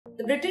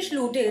The British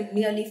looted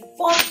nearly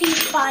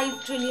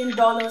 $45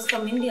 trillion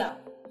from India.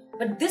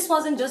 But this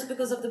wasn't just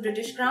because of the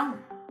British Crown.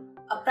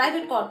 A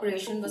private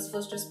corporation was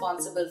first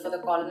responsible for the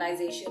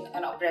colonization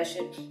and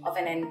oppression of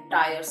an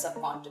entire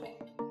subcontinent.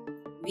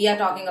 We are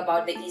talking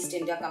about the East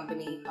India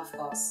Company, of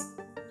course.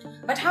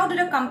 But how did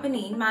a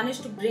company manage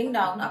to bring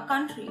down a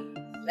country?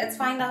 Let's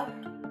find out.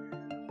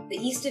 The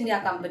East India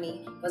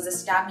Company was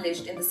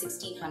established in the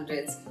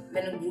 1600s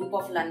when a group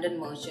of London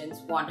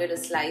merchants wanted a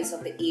slice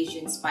of the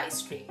Asian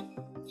spice trade.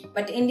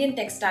 But Indian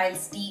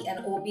textiles, tea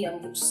and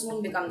opium would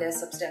soon become their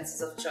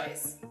substances of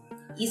choice.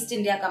 East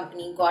India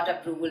Company got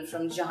approval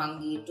from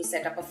Jahangir to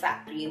set up a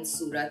factory in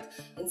Surat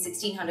in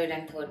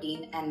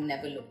 1613 and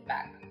never looked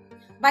back.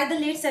 By the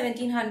late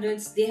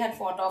 1700s, they had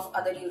fought off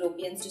other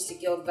Europeans to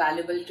secure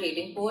valuable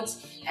trading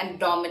ports and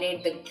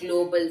dominate the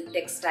global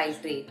textile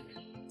trade.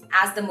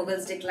 As the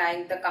Mughals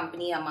declined, the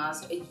company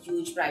amassed a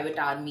huge private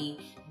army,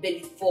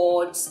 built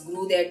forts,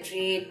 grew their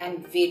trade,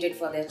 and waited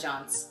for their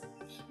chance.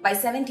 By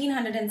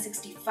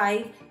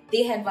 1765,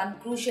 they had won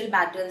crucial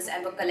battles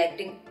and were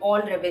collecting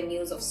all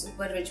revenues of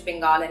super-rich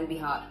Bengal and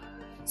Bihar.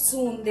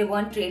 Soon, they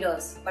weren't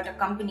traders, but a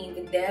company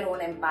with their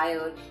own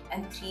empire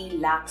and 3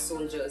 lakh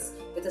soldiers,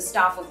 with a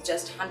staff of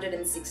just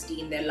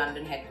 160 in their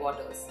London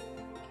headquarters.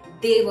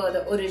 They were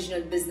the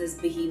original business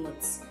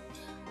behemoths,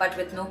 but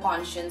with no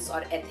conscience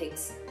or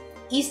ethics.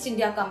 East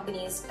India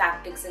Company's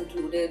tactics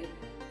included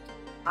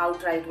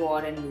outright war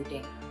and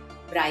looting,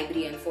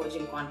 bribery and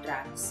forging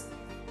contracts,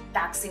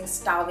 taxing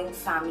starving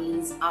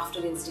families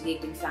after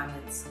instigating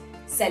famines,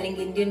 selling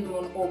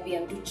Indian-grown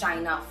opium to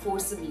China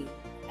forcibly,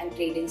 and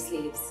trading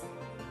slaves.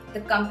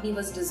 The company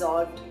was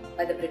dissolved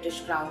by the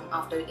British Crown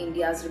after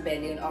India's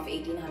rebellion of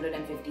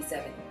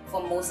 1857.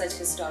 For more such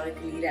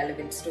historically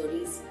relevant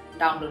stories,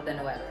 download the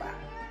Novello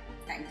app.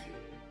 Thank you.